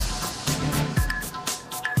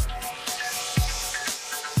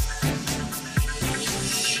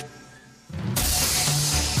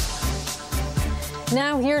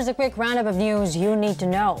Now, here's a quick roundup of news you need to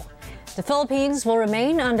know. The Philippines will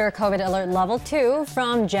remain under COVID Alert Level 2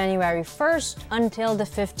 from January 1st until the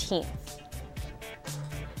 15th.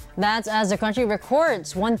 That's as the country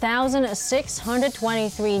records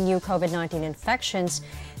 1,623 new COVID-19 infections,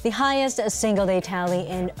 the highest single-day tally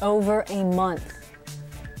in over a month.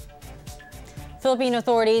 Philippine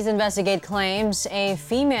authorities investigate claims a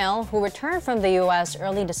female who returned from the U.S.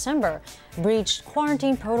 early December breached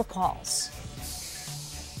quarantine protocols.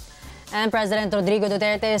 And President Rodrigo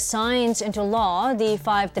Duterte signs into law the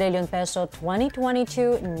 5 trillion peso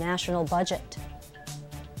 2022 national budget.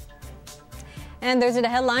 And those are the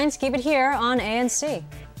headlines. Keep it here on ANC.